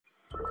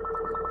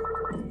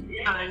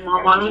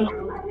911.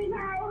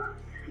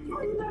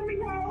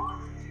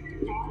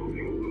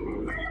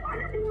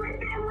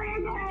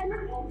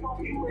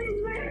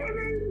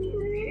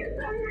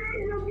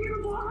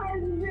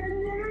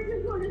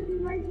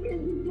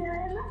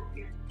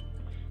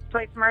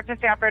 Police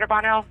emergency operator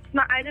Bonnell.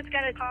 No, I just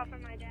got a call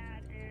from my dad,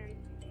 and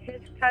his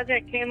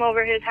cousin came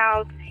over his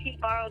house. He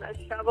borrowed a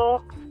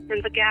shovel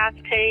and the gas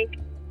tank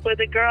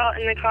with a girl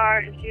in the car,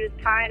 and she was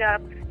tied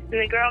up. And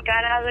the girl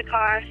got out of the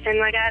car, and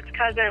my dad's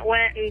cousin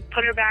went and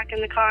put her back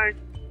in the car.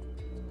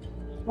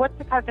 What's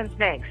the cousin's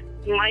name?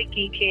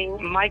 Mikey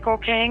King. Michael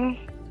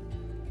King.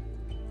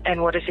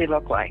 And what does he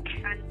look like?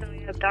 I just know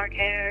he has dark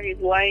hair. He's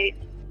white,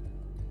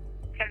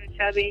 kind of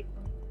chubby.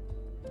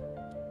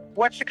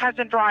 What's the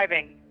cousin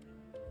driving?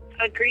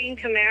 A green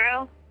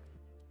Camaro.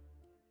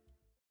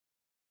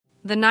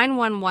 The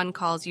 911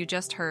 calls you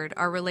just heard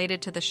are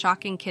related to the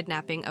shocking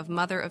kidnapping of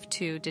mother of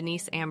two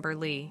Denise Amber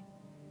Lee.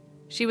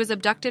 She was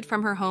abducted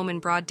from her home in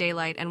broad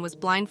daylight and was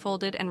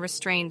blindfolded and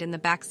restrained in the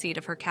backseat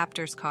of her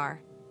captor's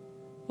car.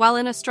 While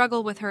in a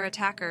struggle with her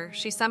attacker,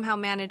 she somehow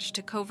managed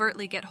to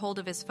covertly get hold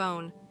of his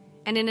phone,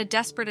 and in a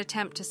desperate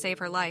attempt to save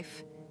her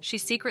life, she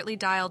secretly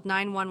dialed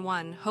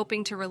 911,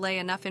 hoping to relay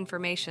enough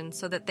information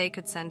so that they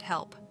could send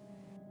help.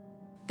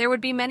 There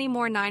would be many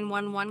more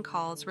 911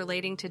 calls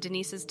relating to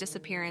Denise's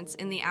disappearance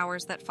in the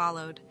hours that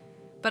followed,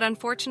 but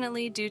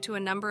unfortunately, due to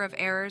a number of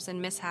errors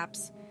and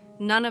mishaps,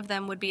 none of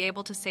them would be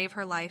able to save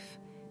her life,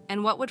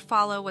 and what would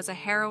follow was a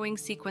harrowing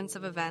sequence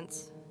of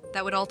events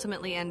that would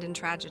ultimately end in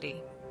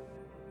tragedy.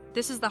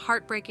 This is the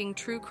heartbreaking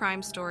true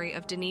crime story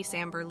of Denise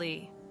Amber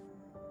Lee.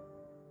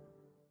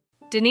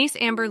 Denise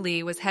Amber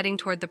Lee was heading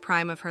toward the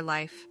prime of her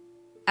life.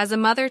 As a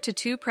mother to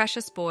two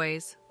precious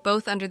boys,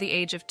 both under the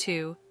age of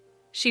 2,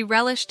 she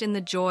relished in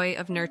the joy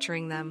of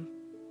nurturing them.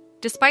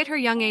 Despite her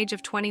young age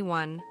of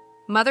 21,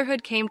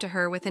 motherhood came to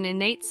her with an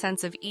innate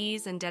sense of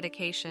ease and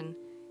dedication,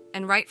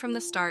 and right from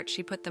the start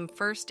she put them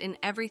first in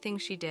everything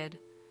she did,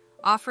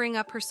 offering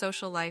up her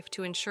social life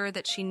to ensure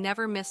that she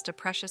never missed a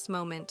precious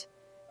moment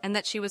and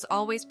that she was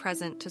always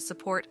present to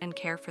support and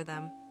care for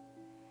them.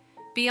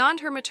 Beyond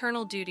her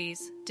maternal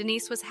duties,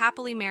 Denise was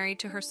happily married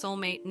to her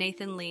soulmate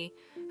Nathan Lee,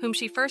 whom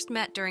she first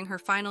met during her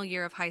final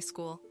year of high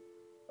school.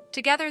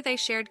 Together they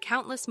shared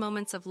countless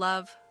moments of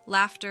love,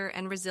 laughter,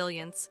 and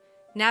resilience,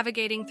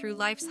 navigating through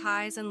life's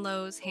highs and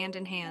lows hand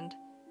in hand.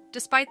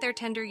 Despite their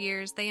tender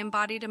years, they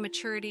embodied a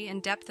maturity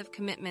and depth of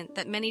commitment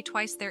that many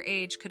twice their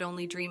age could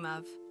only dream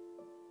of.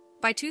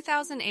 By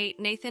 2008,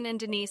 Nathan and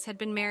Denise had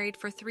been married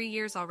for 3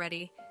 years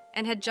already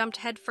and had jumped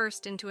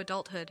headfirst into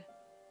adulthood.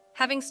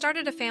 Having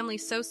started a family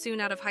so soon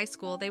out of high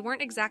school, they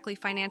weren't exactly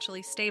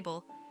financially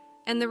stable,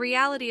 and the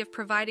reality of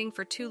providing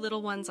for 2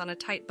 little ones on a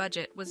tight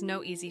budget was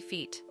no easy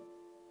feat.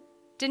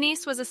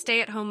 Denise was a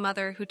stay-at-home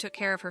mother who took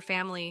care of her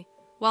family,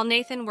 while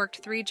Nathan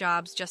worked 3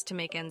 jobs just to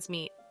make ends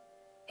meet.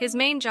 His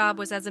main job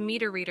was as a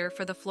meter reader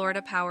for the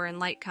Florida Power and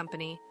Light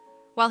Company,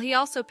 while he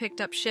also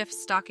picked up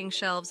shifts stocking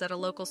shelves at a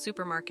local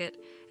supermarket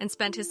and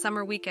spent his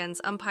summer weekends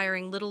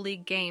umpiring Little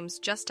League games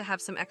just to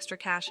have some extra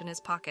cash in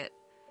his pocket.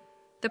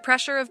 The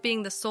pressure of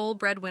being the sole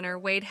breadwinner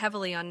weighed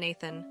heavily on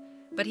Nathan,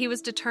 but he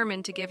was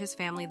determined to give his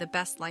family the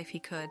best life he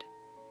could.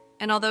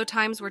 And although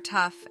times were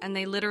tough and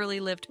they literally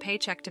lived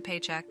paycheck to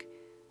paycheck,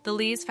 the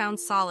Lees found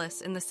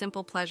solace in the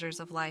simple pleasures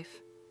of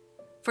life.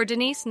 For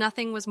Denise,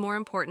 nothing was more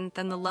important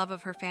than the love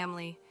of her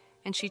family,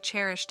 and she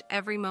cherished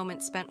every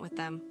moment spent with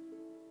them.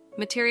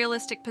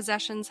 Materialistic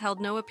possessions held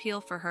no appeal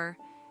for her,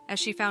 as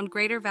she found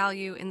greater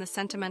value in the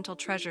sentimental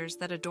treasures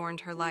that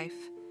adorned her life.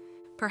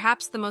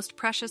 Perhaps the most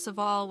precious of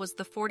all was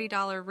the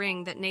 $40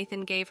 ring that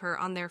Nathan gave her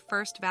on their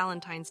first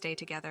Valentine's Day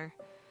together.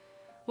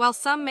 While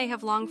some may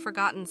have long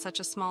forgotten such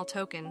a small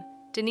token,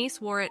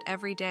 Denise wore it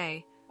every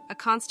day, a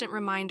constant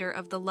reminder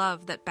of the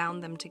love that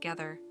bound them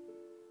together.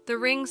 The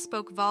ring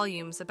spoke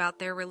volumes about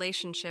their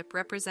relationship,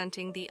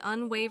 representing the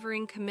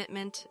unwavering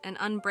commitment and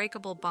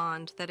unbreakable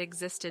bond that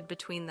existed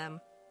between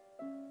them.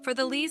 For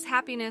the Lees,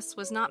 happiness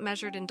was not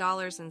measured in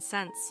dollars and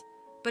cents,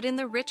 but in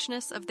the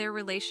richness of their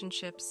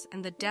relationships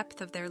and the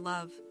depth of their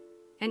love.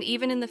 And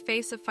even in the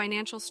face of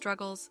financial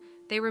struggles,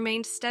 they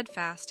remained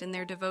steadfast in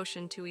their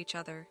devotion to each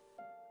other.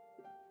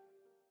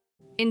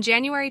 In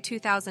January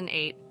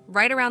 2008,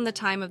 right around the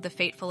time of the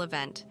fateful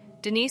event,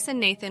 Denise and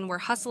Nathan were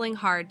hustling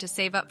hard to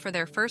save up for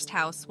their first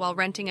house while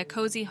renting a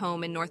cozy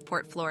home in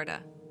Northport,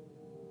 Florida.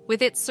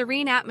 With its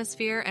serene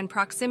atmosphere and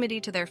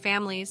proximity to their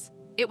families,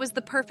 it was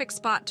the perfect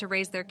spot to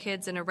raise their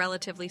kids in a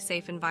relatively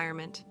safe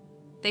environment.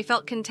 They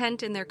felt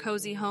content in their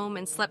cozy home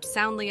and slept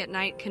soundly at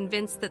night,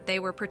 convinced that they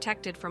were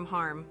protected from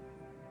harm.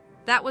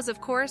 That was,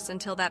 of course,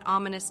 until that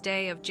ominous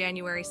day of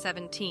January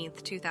 17,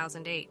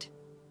 2008.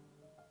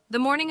 The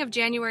morning of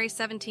January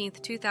 17,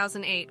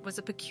 2008 was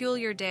a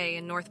peculiar day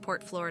in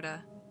Northport,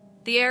 Florida.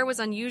 The air was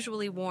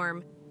unusually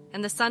warm,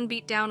 and the sun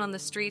beat down on the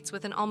streets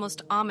with an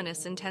almost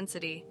ominous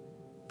intensity.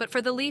 But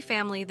for the Lee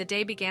family, the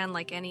day began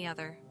like any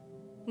other.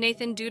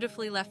 Nathan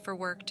dutifully left for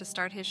work to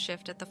start his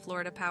shift at the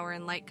Florida Power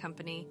and Light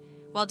Company,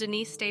 while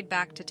Denise stayed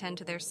back to tend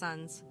to their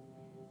sons.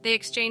 They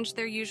exchanged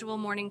their usual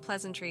morning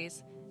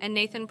pleasantries, and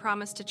Nathan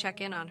promised to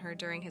check in on her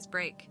during his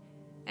break.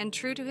 And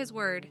true to his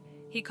word,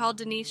 he called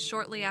Denise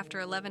shortly after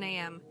 11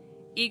 a.m.,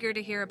 eager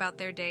to hear about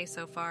their day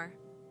so far.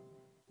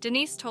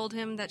 Denise told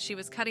him that she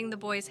was cutting the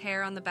boy's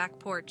hair on the back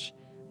porch,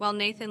 while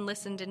Nathan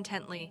listened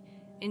intently,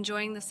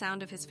 enjoying the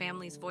sound of his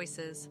family's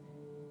voices.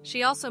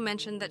 She also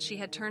mentioned that she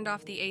had turned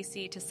off the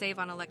AC to save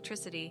on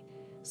electricity,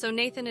 so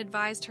Nathan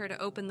advised her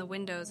to open the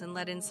windows and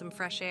let in some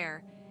fresh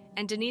air,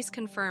 and Denise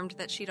confirmed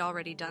that she'd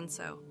already done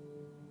so.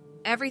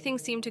 Everything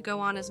seemed to go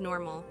on as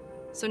normal,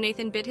 so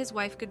Nathan bid his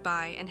wife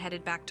goodbye and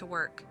headed back to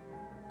work,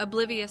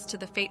 oblivious to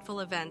the fateful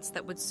events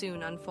that would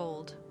soon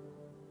unfold.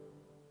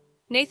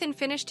 Nathan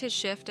finished his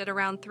shift at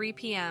around 3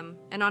 p.m.,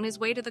 and on his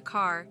way to the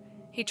car,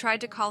 he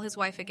tried to call his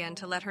wife again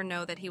to let her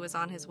know that he was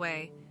on his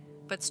way,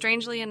 but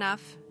strangely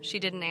enough, she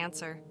didn't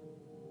answer.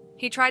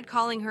 He tried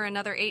calling her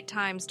another 8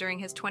 times during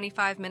his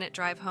 25-minute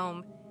drive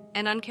home,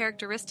 and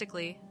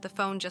uncharacteristically, the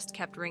phone just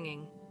kept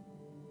ringing.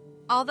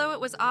 Although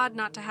it was odd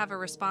not to have a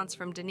response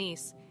from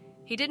Denise,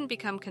 he didn't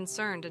become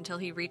concerned until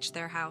he reached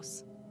their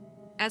house.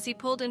 As he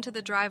pulled into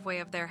the driveway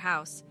of their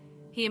house,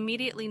 he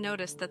immediately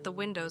noticed that the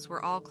windows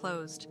were all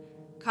closed,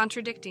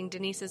 contradicting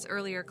Denise's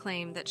earlier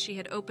claim that she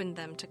had opened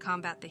them to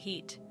combat the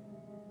heat.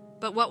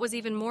 But what was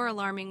even more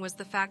alarming was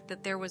the fact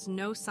that there was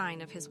no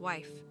sign of his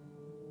wife.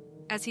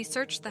 As he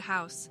searched the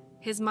house,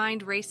 his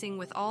mind racing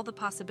with all the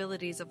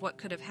possibilities of what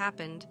could have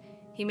happened,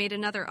 he made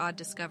another odd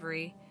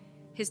discovery.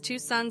 His 2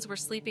 sons were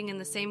sleeping in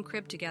the same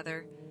crib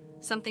together,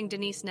 something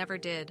Denise never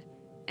did,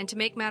 and to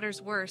make matters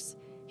worse,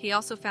 he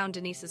also found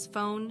Denise's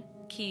phone,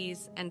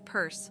 keys, and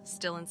purse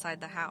still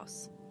inside the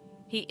house.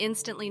 He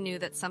instantly knew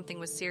that something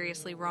was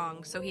seriously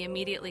wrong, so he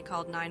immediately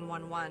called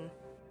 911.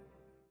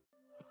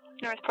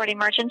 Northport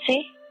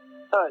Emergency?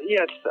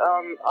 Yes,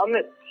 I'm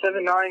at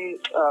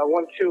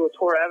 7912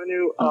 Torre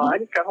Avenue. I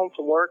just got home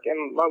from work,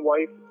 and my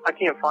wife, I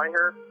can't find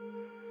her.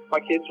 My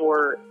kids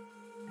were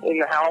in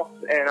the house,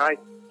 and I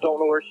don't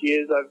know where she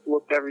is. I've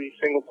looked every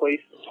single place.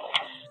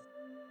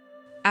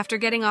 After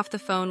getting off the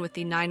phone with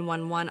the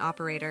 911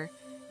 operator,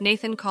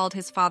 Nathan called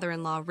his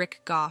father-in-law,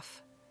 Rick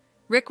Goff.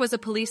 Rick was a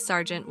police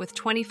sergeant with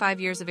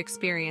 25 years of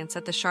experience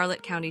at the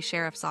Charlotte County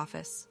Sheriff's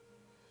Office.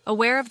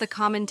 Aware of the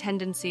common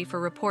tendency for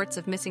reports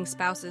of missing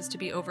spouses to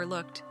be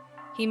overlooked,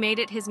 he made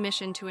it his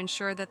mission to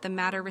ensure that the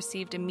matter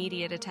received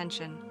immediate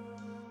attention.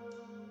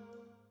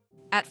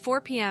 At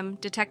 4 p.m.,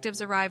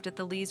 detectives arrived at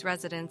the Lees'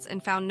 residence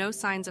and found no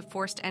signs of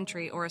forced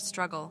entry or a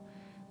struggle,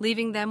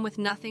 leaving them with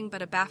nothing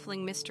but a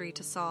baffling mystery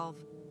to solve.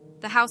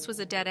 The house was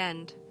a dead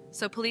end,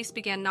 so police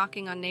began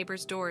knocking on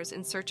neighbors' doors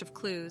in search of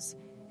clues,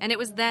 and it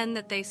was then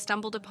that they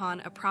stumbled upon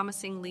a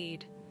promising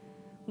lead.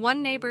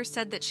 One neighbor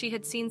said that she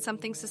had seen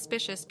something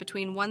suspicious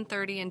between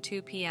 1:30 and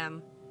 2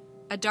 p.m.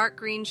 A dark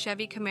green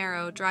Chevy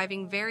Camaro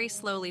driving very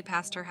slowly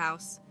past her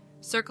house,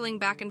 circling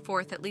back and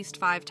forth at least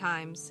 5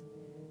 times.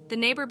 The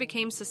neighbor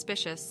became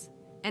suspicious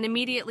and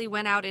immediately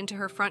went out into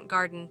her front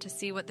garden to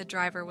see what the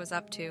driver was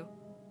up to.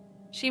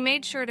 She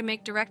made sure to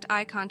make direct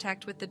eye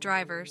contact with the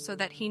driver so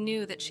that he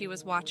knew that she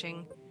was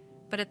watching,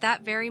 but at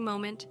that very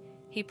moment,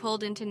 he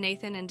pulled into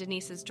Nathan and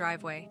Denise's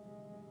driveway.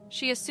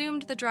 She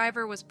assumed the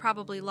driver was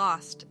probably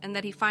lost and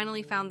that he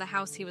finally found the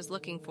house he was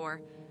looking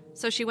for,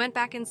 so she went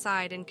back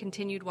inside and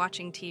continued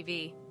watching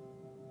TV.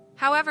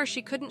 However,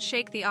 she couldn't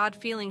shake the odd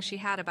feeling she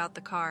had about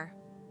the car.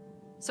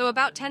 So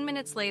about 10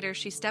 minutes later,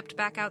 she stepped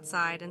back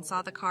outside and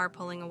saw the car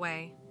pulling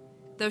away.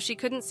 Though she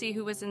couldn't see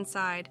who was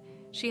inside,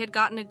 she had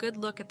gotten a good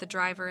look at the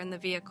driver and the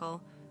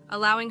vehicle,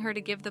 allowing her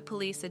to give the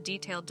police a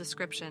detailed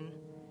description.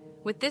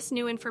 With this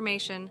new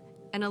information,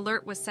 an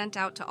alert was sent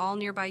out to all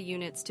nearby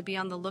units to be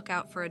on the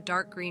lookout for a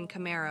dark green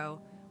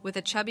Camaro with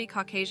a chubby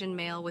Caucasian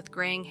male with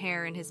graying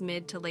hair in his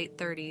mid to late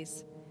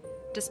 30s.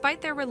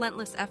 Despite their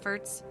relentless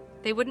efforts,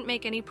 they wouldn't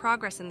make any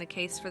progress in the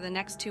case for the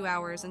next 2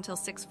 hours until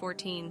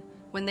 6:14,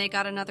 when they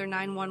got another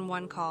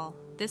 911 call,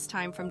 this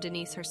time from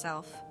Denise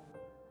herself.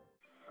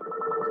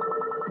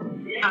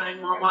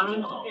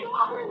 911.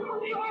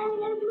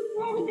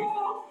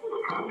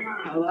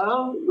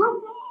 Hello?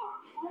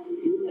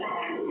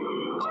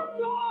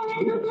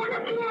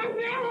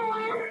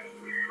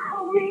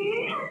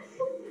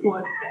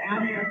 What's the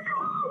address?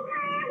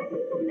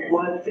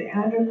 What's the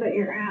address that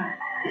you're at?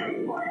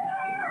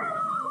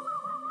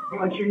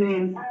 What's your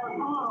name?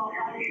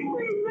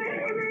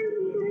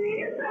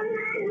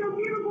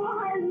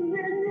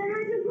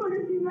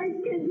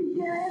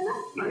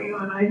 Are you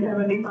on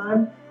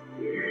I-75?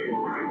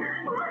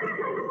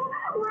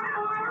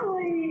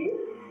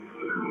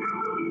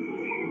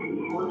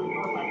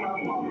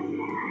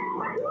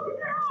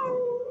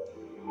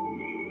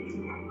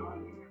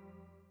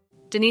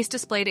 Denise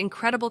displayed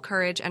incredible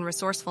courage and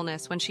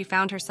resourcefulness when she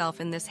found herself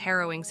in this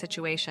harrowing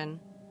situation.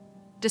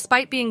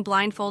 Despite being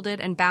blindfolded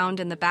and bound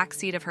in the back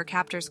seat of her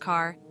captor's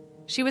car,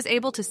 she was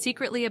able to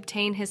secretly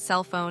obtain his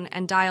cell phone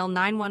and dial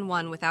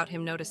 911 without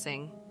him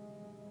noticing.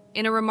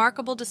 In a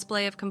remarkable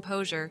display of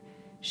composure,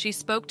 she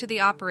spoke to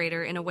the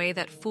operator in a way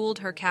that fooled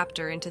her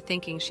captor into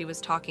thinking she was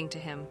talking to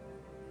him.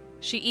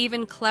 She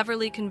even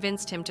cleverly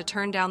convinced him to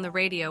turn down the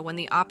radio when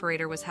the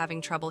operator was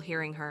having trouble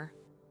hearing her.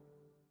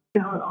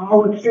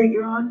 What street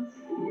you're on?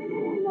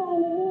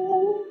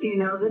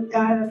 know this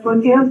guy that's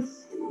with you?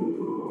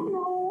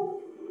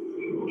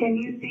 Can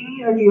you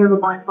see, or do you have a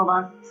blindfold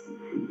on?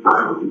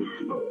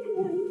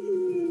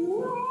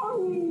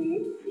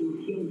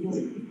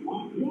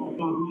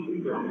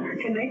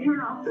 Can they turn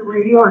off the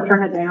radio or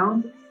turn it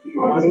down?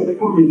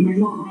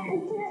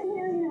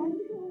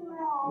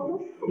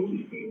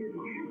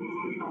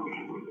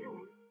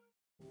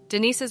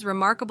 Denise's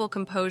remarkable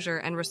composure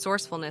and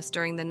resourcefulness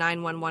during the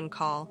 911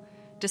 call,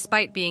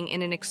 despite being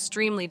in an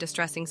extremely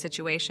distressing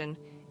situation,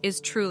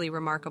 is truly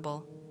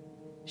remarkable.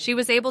 She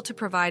was able to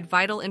provide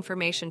vital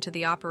information to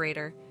the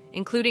operator,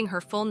 including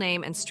her full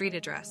name and street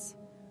address,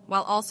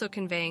 while also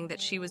conveying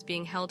that she was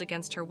being held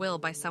against her will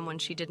by someone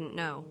she didn't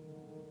know.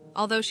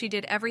 Although she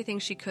did everything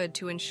she could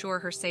to ensure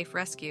her safe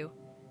rescue,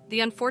 the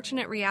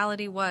unfortunate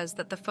reality was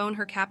that the phone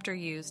her captor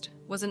used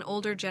was an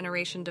older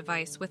generation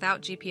device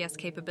without GPS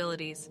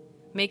capabilities,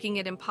 making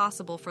it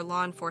impossible for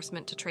law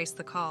enforcement to trace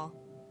the call.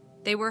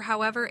 They were,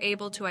 however,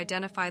 able to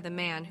identify the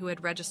man who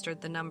had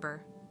registered the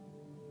number.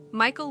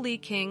 Michael Lee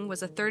King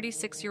was a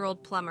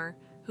 36-year-old plumber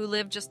who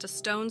lived just a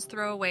stone's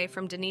throw away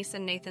from Denise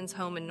and Nathan's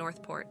home in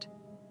Northport.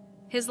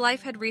 His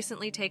life had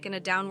recently taken a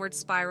downward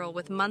spiral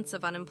with months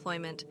of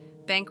unemployment,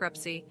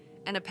 bankruptcy,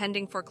 and a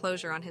pending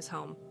foreclosure on his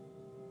home.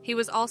 He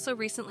was also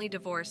recently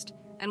divorced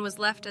and was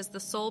left as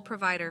the sole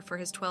provider for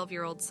his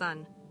 12-year-old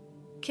son.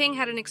 King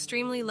had an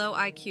extremely low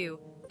IQ,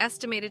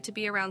 estimated to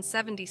be around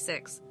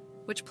 76,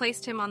 which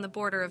placed him on the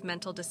border of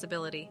mental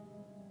disability.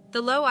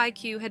 The low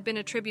IQ had been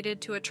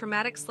attributed to a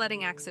traumatic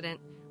sledding accident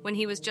when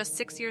he was just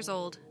 6 years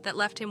old that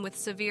left him with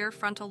severe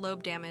frontal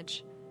lobe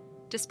damage.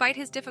 Despite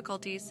his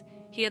difficulties,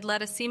 he had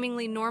led a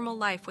seemingly normal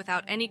life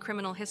without any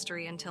criminal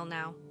history until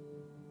now.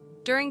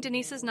 During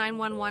Denise's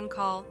 911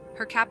 call,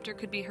 her captor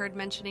could be heard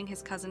mentioning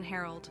his cousin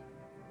Harold.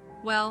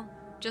 Well,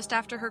 just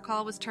after her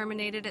call was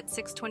terminated at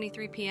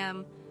 6:23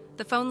 p.m.,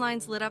 the phone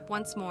lines lit up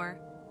once more,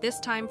 this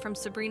time from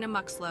Sabrina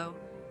Muxlow,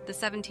 the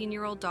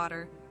 17-year-old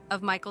daughter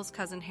of Michael's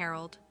cousin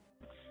Harold.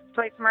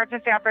 Police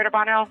emergency, operator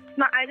Bono.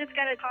 I just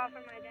got a call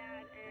from my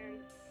dad, and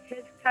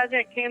his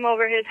cousin came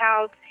over his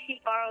house. He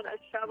borrowed a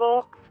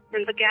shovel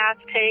and the gas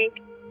tank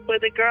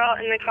with a girl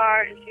in the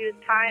car, and she was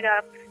tied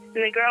up.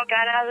 And the girl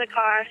got out of the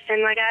car,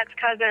 and my dad's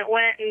cousin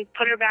went and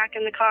put her back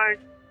in the car.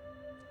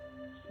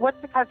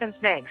 What's the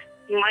cousin's name?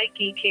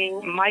 Mikey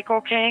King. Michael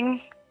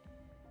King.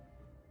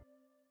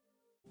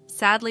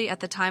 Sadly, at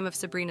the time of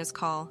Sabrina's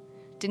call,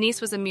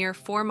 Denise was a mere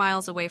 4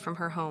 miles away from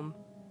her home.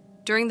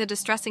 During the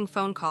distressing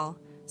phone call,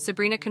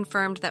 Sabrina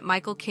confirmed that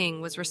Michael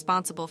King was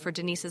responsible for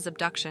Denise's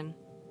abduction.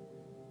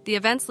 The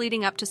events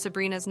leading up to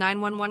Sabrina's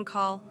 911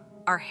 call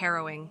are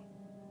harrowing.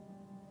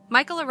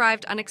 Michael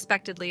arrived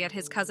unexpectedly at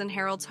his cousin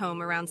Harold's home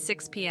around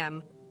 6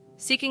 p.m.,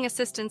 seeking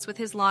assistance with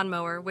his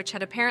lawnmower, which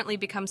had apparently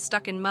become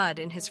stuck in mud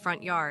in his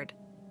front yard.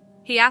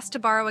 He asked to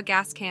borrow a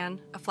gas can,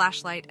 a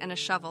flashlight, and a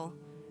shovel.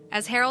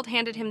 As Harold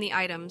handed him the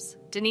items,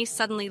 Denise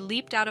suddenly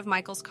leaped out of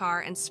Michael's car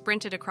and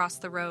sprinted across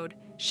the road,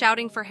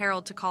 shouting for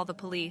Harold to call the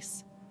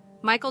police.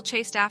 Michael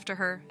chased after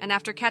her, and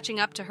after catching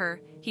up to her,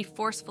 he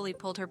forcefully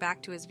pulled her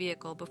back to his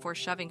vehicle before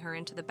shoving her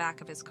into the back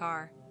of his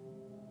car.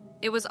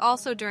 It was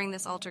also during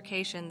this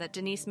altercation that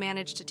Denise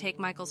managed to take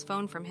Michael's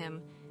phone from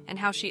him, and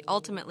how she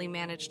ultimately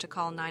managed to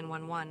call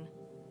 911.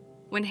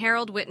 When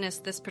Harold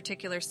witnessed this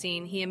particular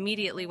scene, he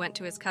immediately went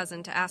to his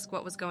cousin to ask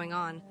what was going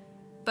on,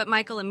 but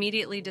Michael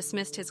immediately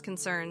dismissed his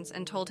concerns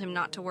and told him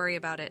not to worry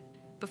about it,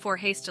 before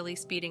hastily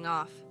speeding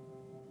off.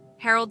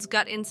 Harold's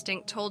gut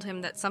instinct told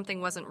him that something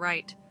wasn't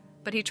right,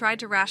 but he tried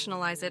to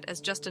rationalize it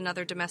as just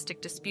another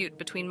domestic dispute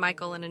between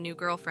Michael and a new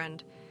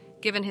girlfriend,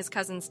 given his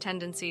cousin's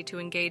tendency to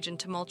engage in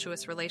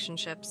tumultuous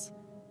relationships.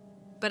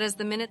 But as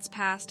the minutes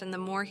passed and the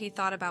more he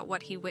thought about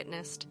what he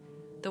witnessed,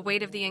 the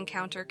weight of the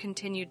encounter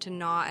continued to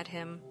gnaw at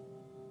him.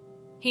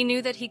 He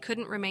knew that he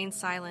couldn't remain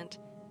silent,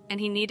 and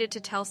he needed to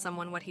tell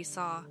someone what he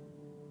saw.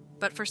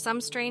 But for some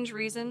strange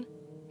reason,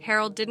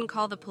 Harold didn't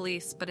call the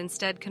police but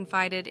instead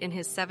confided in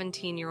his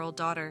 17-year-old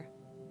daughter.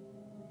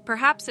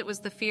 Perhaps it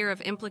was the fear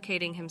of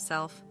implicating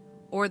himself,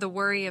 or the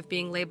worry of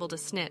being labeled a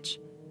snitch,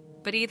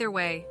 but either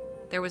way,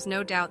 there was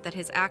no doubt that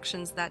his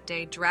actions that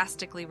day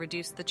drastically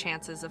reduced the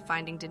chances of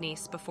finding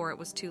Denise before it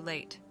was too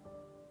late.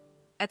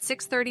 At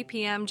 6:30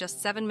 p.m.,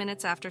 just 7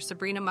 minutes after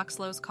Sabrina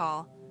Muxlow's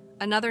call,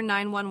 another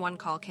 911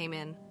 call came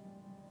in.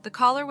 The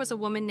caller was a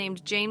woman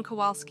named Jane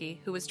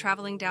Kowalski who was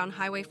traveling down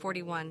Highway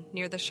 41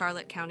 near the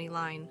Charlotte County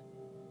line.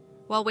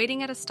 While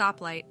waiting at a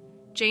stoplight,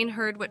 Jane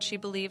heard what she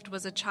believed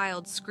was a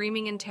child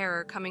screaming in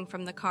terror coming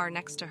from the car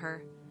next to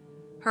her.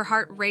 Her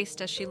heart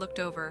raced as she looked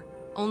over,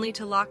 only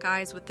to lock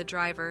eyes with the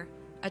driver,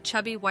 a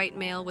chubby white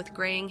male with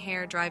graying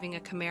hair driving a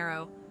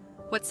Camaro.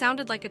 What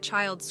sounded like a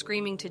child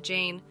screaming to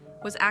Jane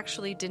was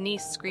actually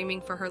Denise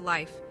screaming for her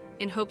life,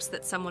 in hopes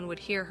that someone would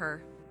hear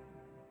her.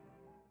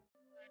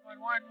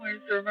 911,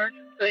 where's your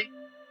emergency?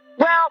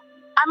 Well,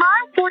 I'm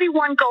on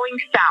 41 going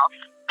south,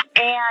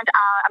 and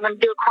I'm going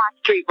to do a cross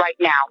street right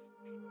now.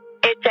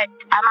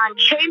 I'm on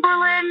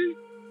Chamberlain.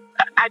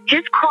 I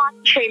just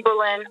crossed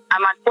Chamberlain.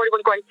 I'm on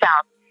 41 going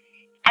south.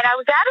 And I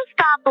was at a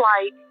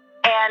stoplight,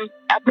 and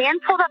a man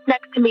pulled up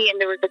next to me, and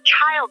there was a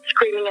child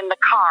screaming in the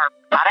car.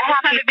 Not a What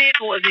happy. kind of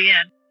vehicle was he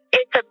in?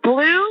 It's a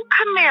blue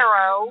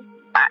Camaro,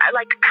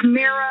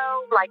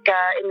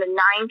 in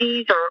the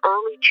 90s or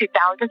early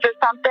 2000s or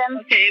something.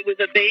 Okay, it was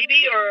a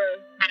baby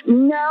or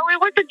No, it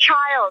was a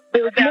child.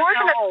 It was about more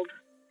than how old?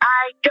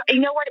 you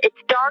know what? It's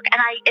dark,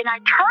 and I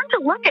turned to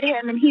look at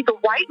him, and he's a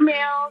white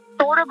male,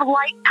 sort of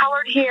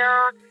light-colored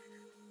hair,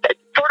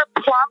 sort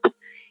of plump.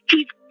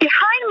 He's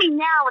behind me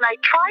now, and I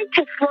tried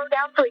to slow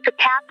down so he could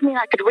pass me and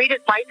I could read his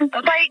license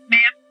plate. Okay,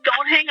 ma'am,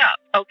 don't hang up,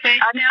 okay?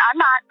 I'm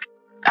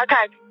not. Okay.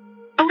 I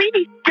believe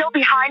he's still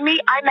behind me.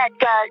 I'm at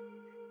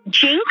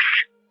Jinx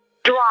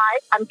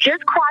Drive. I'm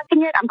just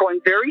crossing it. I'm going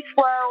very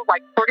slow,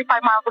 like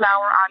 35 miles an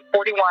hour on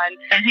 41.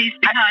 And he's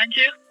behind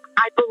you?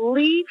 I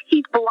believe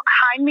he's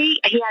behind me.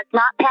 He has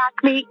not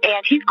passed me,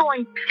 and he's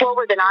going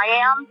slower than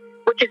I am,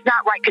 which is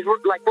not right because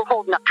we're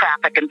holding up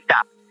traffic and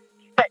stuff.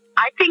 But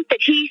I think that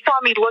he saw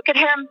me look at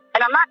him,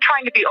 and I'm not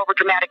trying to be over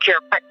dramatic here,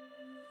 but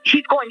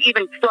he's going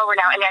even slower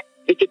now. And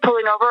is he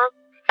pulling over?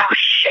 Oh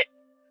shit!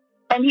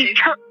 And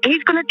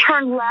he's going to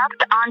turn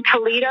left on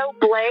Toledo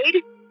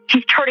Blade.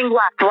 He's turning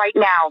left right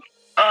now.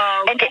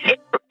 Oh. And it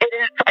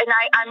is, and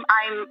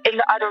I'm in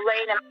the other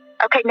lane. And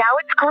okay, now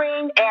it's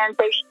green, and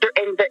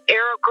the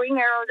green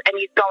arrows, and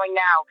he's going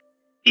now.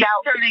 He's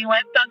turning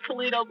left on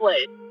Toledo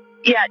Blade.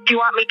 Yeah. Do you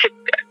want me to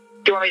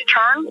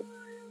turn?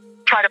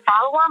 Try to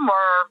follow him,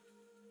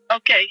 or?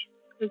 Okay.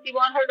 Does he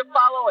want her to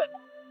follow him?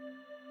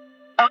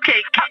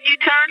 Okay. Can you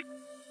turn?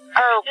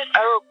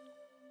 Oh.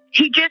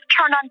 He just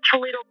turned on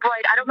Toledo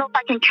Blade. I don't know if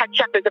I can catch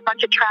up. There's a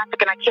bunch of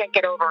traffic, and I can't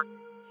get over.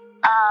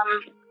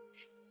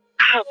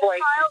 Oh boy. A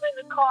child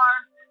in the car,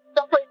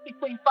 someplace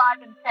between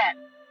 5 and 10,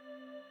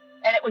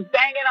 and it was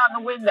banging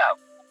on the window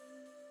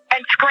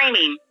And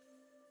screaming.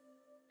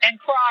 and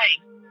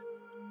crying.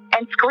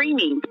 And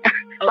screaming.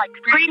 Like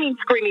screaming.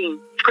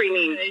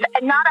 Okay.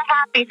 And not a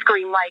happy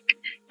scream, like,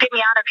 get me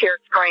out of here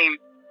scream.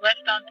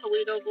 Left on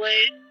Toledo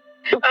Blade.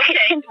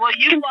 Okay, well,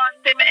 you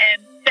lost him,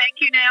 and thank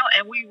you now,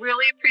 and we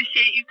really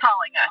appreciate you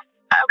calling us.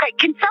 Okay,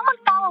 can someone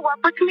follow up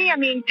with me? I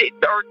mean, Wait,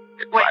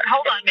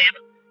 hold on, ma'am.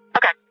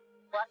 Okay.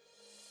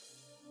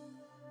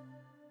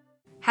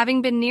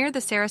 Having been near the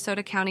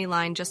Sarasota County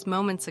line just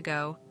moments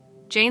ago,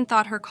 Jane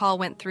thought her call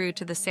went through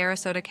to the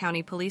Sarasota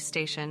County Police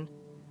Station,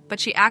 but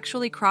she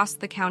actually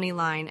crossed the county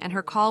line and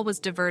her call was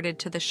diverted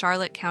to the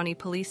Charlotte County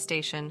Police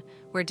Station,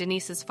 where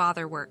Denise's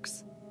father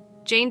works.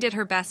 Jane did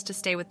her best to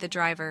stay with the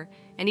driver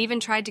and even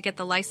tried to get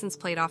the license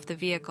plate off the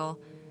vehicle,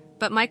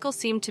 but Michael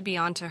seemed to be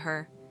onto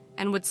her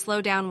and would slow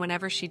down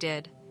whenever she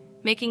did,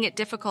 making it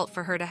difficult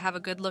for her to have a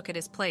good look at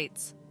his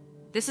plates.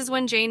 This is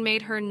when Jane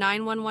made her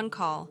 911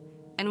 call,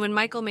 and when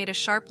Michael made a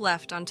sharp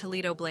left on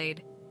Toledo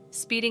Blade,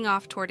 speeding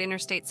off toward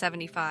Interstate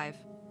 75.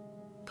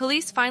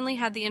 Police finally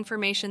had the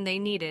information they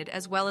needed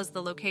as well as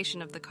the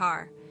location of the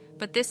car,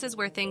 but this is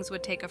where things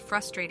would take a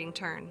frustrating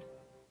turn.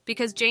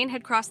 Because Jane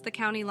had crossed the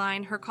county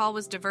line, her call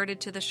was diverted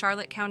to the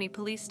Charlotte County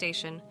Police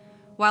Station,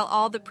 while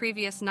all the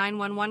previous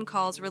 911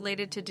 calls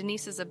related to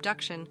Denise's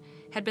abduction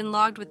had been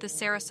logged with the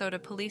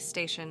Sarasota Police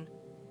Station.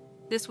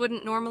 This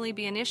wouldn't normally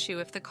be an issue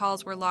if the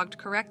calls were logged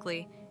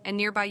correctly and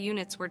nearby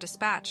units were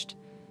dispatched,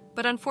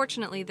 but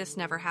unfortunately this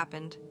never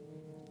happened.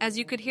 As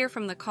you could hear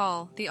from the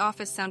call, the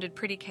office sounded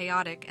pretty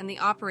chaotic and the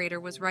operator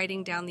was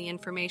writing down the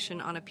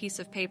information on a piece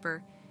of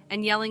paper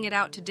and yelling it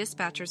out to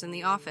dispatchers in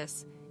the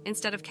office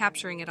instead of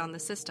capturing it on the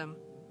system.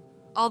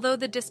 Although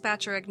the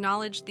dispatcher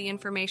acknowledged the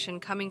information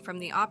coming from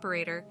the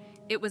operator,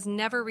 it was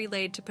never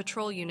relayed to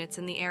patrol units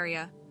in the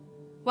area.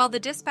 While the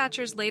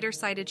dispatchers later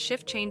cited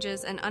shift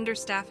changes and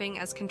understaffing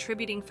as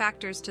contributing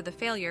factors to the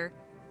failure,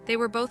 they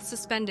were both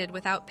suspended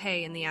without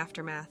pay in the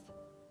aftermath.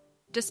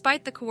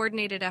 Despite the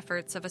coordinated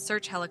efforts of a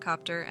search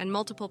helicopter and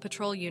multiple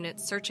patrol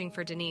units searching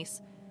for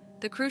Denise,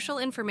 the crucial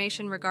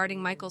information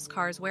regarding Michael's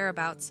car's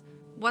whereabouts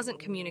wasn't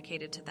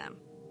communicated to them.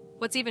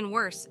 What's even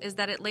worse is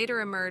that it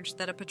later emerged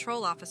that a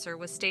patrol officer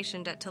was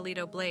stationed at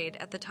Toledo Blade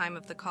at the time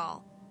of the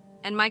call,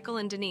 and Michael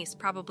and Denise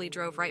probably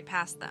drove right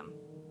past them.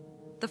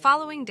 The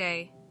following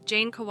day,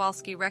 Jane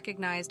Kowalski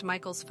recognized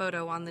Michael's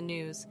photo on the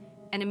news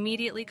and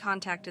immediately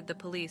contacted the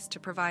police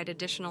to provide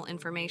additional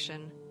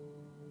information.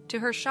 To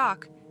her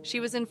shock, she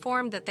was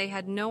informed that they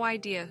had no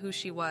idea who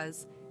she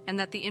was and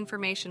that the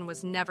information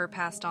was never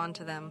passed on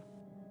to them.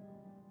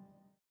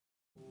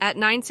 At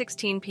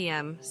 9:16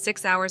 p.m.,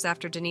 6 hours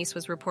after Denise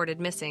was reported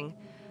missing,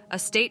 a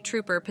state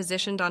trooper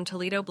positioned on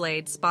Toledo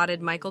Blade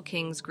spotted Michael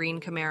King's green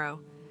Camaro.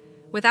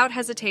 Without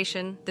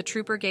hesitation, the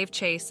trooper gave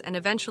chase and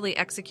eventually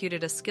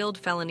executed a skilled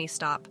felony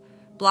stop,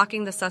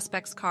 blocking the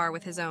suspect's car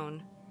with his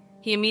own.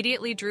 He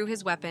immediately drew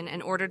his weapon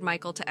and ordered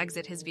Michael to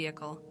exit his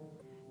vehicle.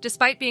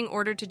 Despite being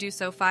ordered to do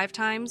so 5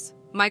 times,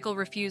 Michael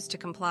refused to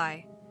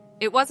comply.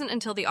 It wasn't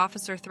until the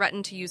officer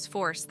threatened to use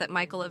force that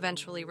Michael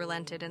eventually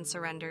relented and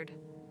surrendered.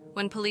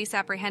 When police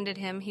apprehended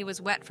him, he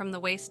was wet from the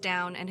waist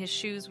down and his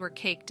shoes were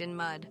caked in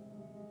mud.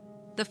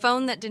 The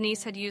phone that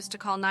Denise had used to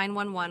call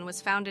 911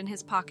 was found in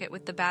his pocket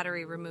with the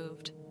battery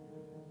removed.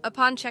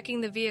 Upon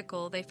checking the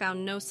vehicle, they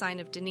found no sign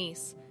of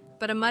Denise,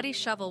 but a muddy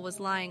shovel was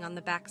lying on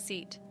the back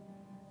seat.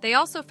 They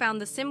also found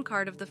the SIM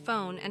card of the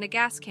phone and a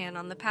gas can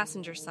on the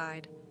passenger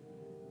side.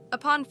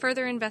 Upon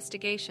further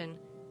investigation,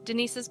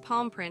 Denise's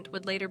palm print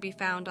would later be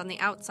found on the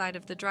outside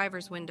of the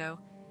driver's window,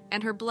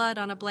 and her blood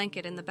on a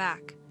blanket in the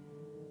back.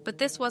 But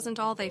this wasn't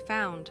all they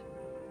found.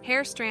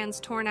 Hair strands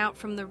torn out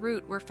from the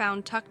root were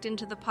found tucked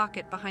into the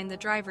pocket behind the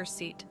driver's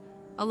seat,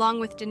 along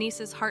with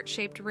Denise's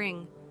heart-shaped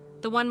ring,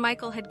 the one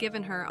Michael had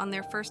given her on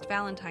their first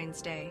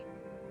Valentine's Day.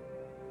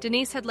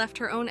 Denise had left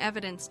her own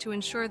evidence to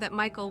ensure that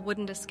Michael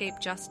wouldn't escape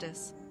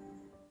justice.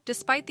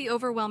 Despite the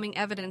overwhelming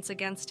evidence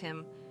against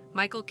him,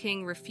 Michael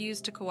King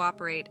refused to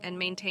cooperate and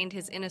maintained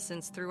his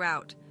innocence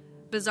throughout,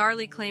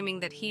 bizarrely claiming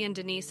that he and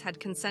Denise had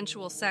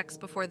consensual sex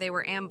before they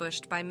were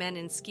ambushed by men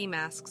in ski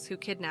masks who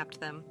kidnapped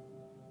them.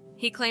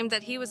 He claimed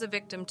that he was a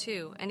victim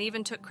too, and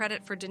even took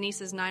credit for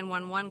Denise's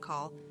 911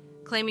 call,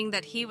 claiming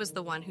that he was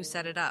the one who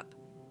set it up.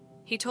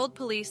 He told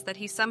police that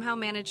he somehow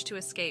managed to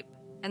escape,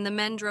 and the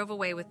men drove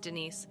away with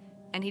Denise,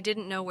 and he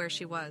didn't know where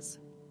she was.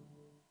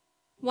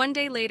 One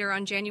day later,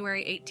 on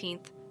January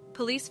 18th,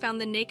 police found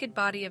the naked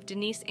body of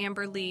Denise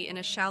Amber Lee in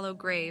a shallow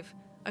grave,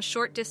 a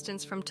short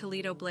distance from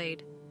Toledo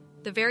Blade,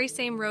 the very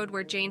same road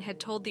where Jane had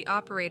told the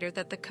operator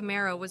that the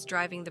Camaro was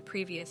driving the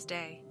previous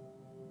day.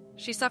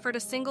 She suffered a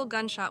single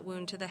gunshot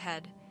wound to the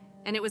head,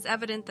 and it was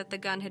evident that the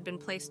gun had been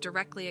placed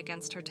directly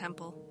against her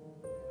temple.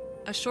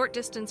 A short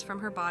distance from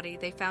her body,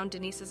 they found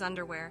Denise's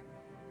underwear,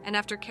 and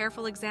after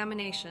careful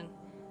examination,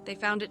 they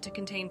found it to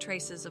contain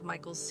traces of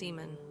Michael's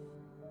semen.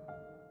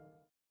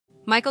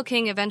 Michael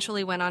King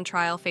eventually went on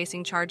trial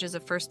facing charges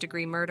of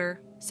first-degree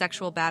murder,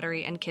 sexual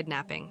battery, and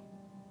kidnapping.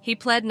 He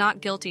pled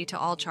not guilty to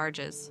all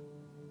charges.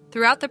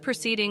 Throughout the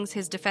proceedings,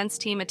 his defense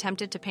team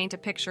attempted to paint a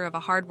picture of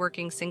a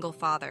hard-working single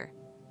father,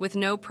 with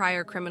no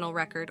prior criminal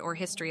record or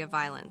history of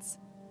violence.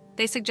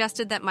 They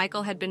suggested that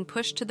Michael had been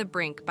pushed to the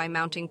brink by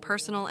mounting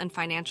personal and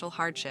financial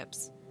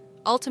hardships,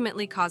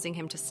 ultimately causing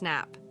him to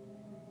snap.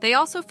 They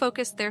also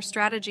focused their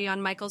strategy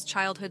on Michael's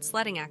childhood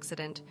sledding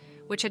accident,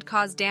 which had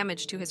caused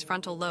damage to his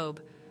frontal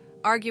lobe,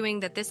 arguing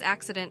that this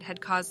accident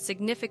had caused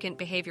significant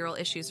behavioral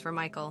issues for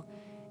Michael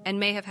and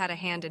may have had a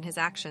hand in his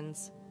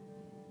actions.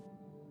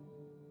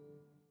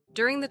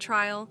 During the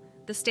trial,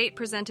 the state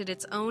presented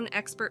its own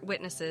expert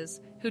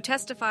witnesses who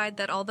testified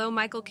that although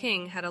Michael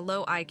King had a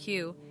low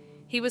IQ,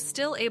 he was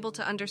still able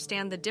to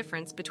understand the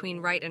difference between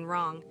right and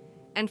wrong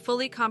and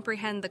fully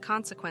comprehend the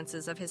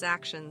consequences of his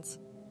actions.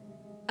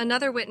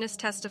 Another witness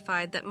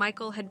testified that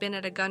Michael had been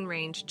at a gun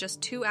range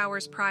just 2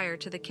 hours prior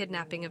to the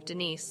kidnapping of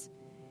Denise,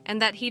 and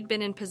that he'd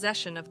been in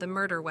possession of the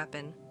murder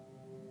weapon.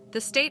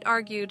 The state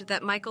argued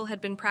that Michael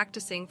had been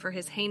practicing for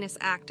his heinous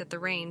act at the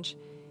range,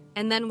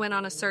 and then went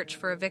on a search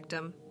for a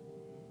victim.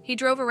 He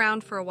drove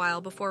around for a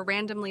while before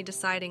randomly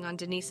deciding on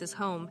Denise's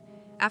home,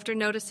 after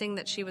noticing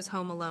that she was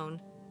home alone.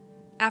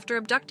 After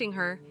abducting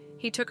her,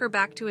 he took her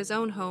back to his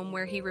own home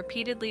where he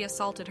repeatedly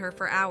assaulted her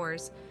for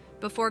hours,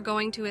 before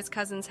going to his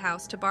cousin's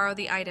house to borrow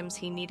the items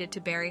he needed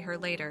to bury her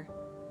later.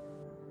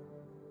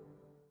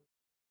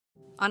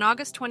 On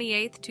August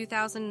 28,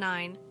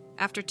 2009,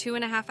 after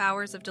 2.5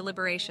 hours of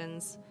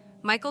deliberations,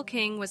 Michael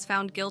King was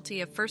found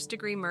guilty of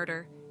first-degree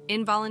murder,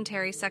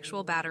 involuntary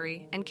sexual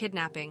battery, and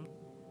kidnapping.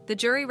 The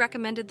jury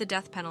recommended the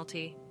death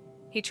penalty.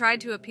 He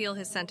tried to appeal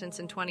his sentence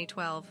in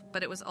 2012,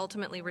 but it was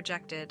ultimately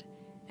rejected,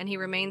 and he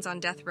remains on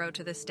death row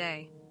to this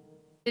day.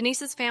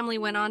 Denise's family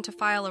went on to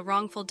file a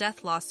wrongful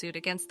death lawsuit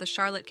against the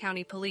Charlotte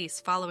County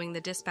Police following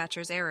the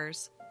dispatcher's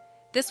errors.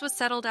 This was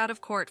settled out of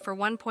court for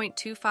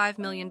 $1.25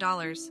 million.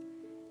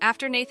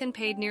 After Nathan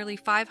paid nearly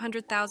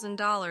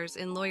 $500,000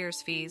 in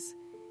lawyer's fees,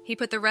 he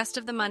put the rest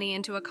of the money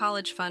into a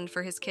college fund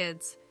for his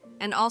kids,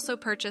 and also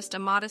purchased a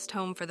modest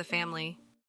home for the family.